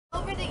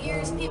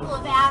of people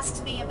have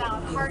asked me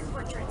about heart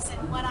portraits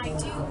and what I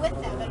do with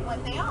them and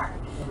what they are.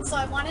 So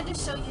I wanted to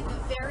show you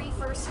the very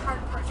first heart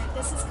portrait.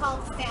 This is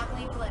called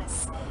Family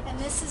Bliss, and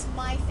this is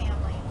my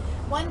family.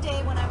 One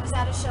day when I was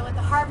at a show at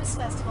the Harvest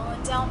Festival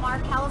in Del Mar,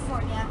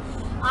 California,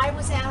 I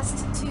was asked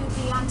to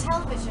be on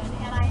television,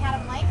 and I had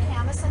a blank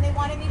canvas and they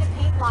wanted me to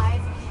paint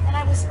live, and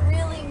I was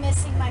really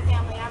missing my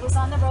family. I was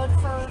on the road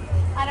for,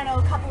 I don't know,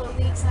 a couple of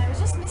weeks, and I was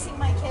just missing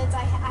my kids.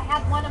 I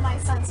had one of my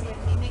sons with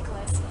me,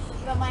 Nicholas,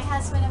 but my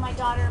husband and my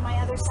daughter and my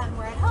other son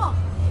were at home.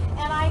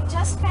 And I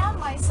just found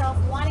myself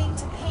wanting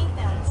to paint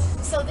them.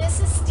 So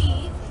this is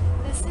Steve,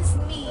 this is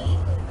me,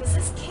 this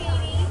is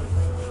Katie,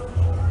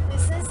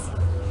 this is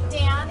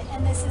Dan,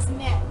 and this is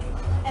Nick.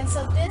 And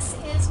so this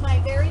is my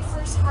very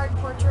first heart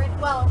portrait,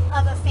 well,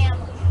 of a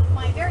family.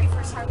 My very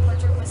first heart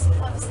portrait was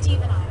of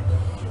Steve and I.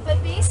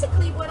 But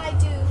basically what I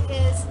do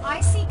is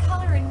I see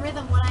color and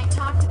rhythm when I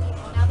talk to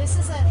people. Now this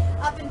is an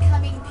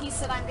up-and-coming piece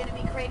that I'm going to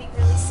be creating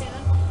really soon.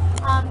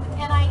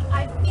 And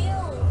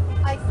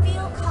I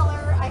feel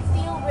color, I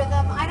feel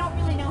rhythm. I don't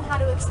really know how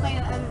to explain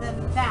it other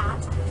than that.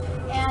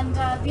 And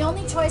the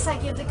only choice I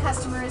give the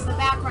customer is the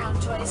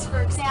background choice.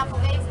 For example,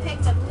 they've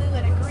picked a blue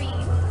and a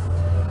green.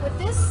 With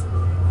this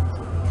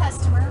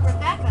customer,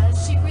 Rebecca,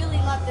 she really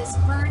loved this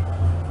burnt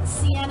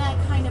sienna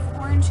kind of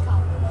orange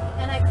color.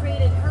 And I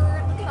created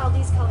her, look at all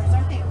these colors,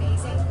 aren't they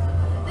amazing?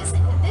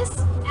 This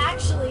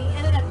actually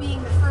ended up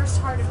being the first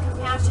Heart of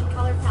Compassion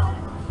color palette.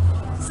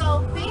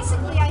 So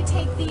basically I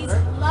take these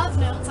love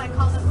notes, I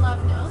call them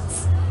love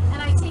notes,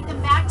 and I take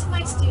them back to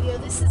my studio.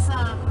 This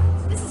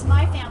is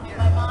my family,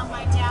 my mom,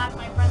 my dad,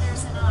 my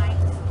brothers, and I.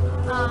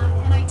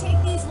 And I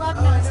take these love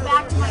notes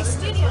back to my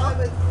studio,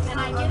 and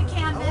I get a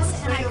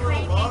canvas, and I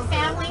create a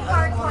family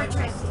heart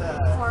portrait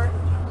for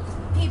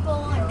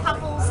people and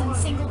couples and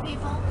single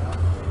people.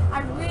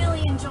 I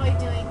really enjoy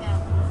doing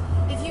them.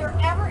 If you're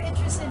ever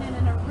interested in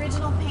an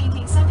original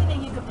painting, something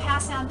that you could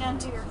pass down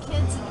to your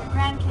kids and your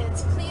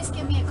grandkids, please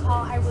give me a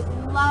call. I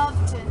would love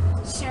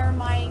to share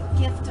my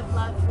gift of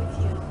love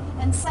with you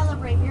and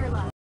celebrate your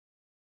love.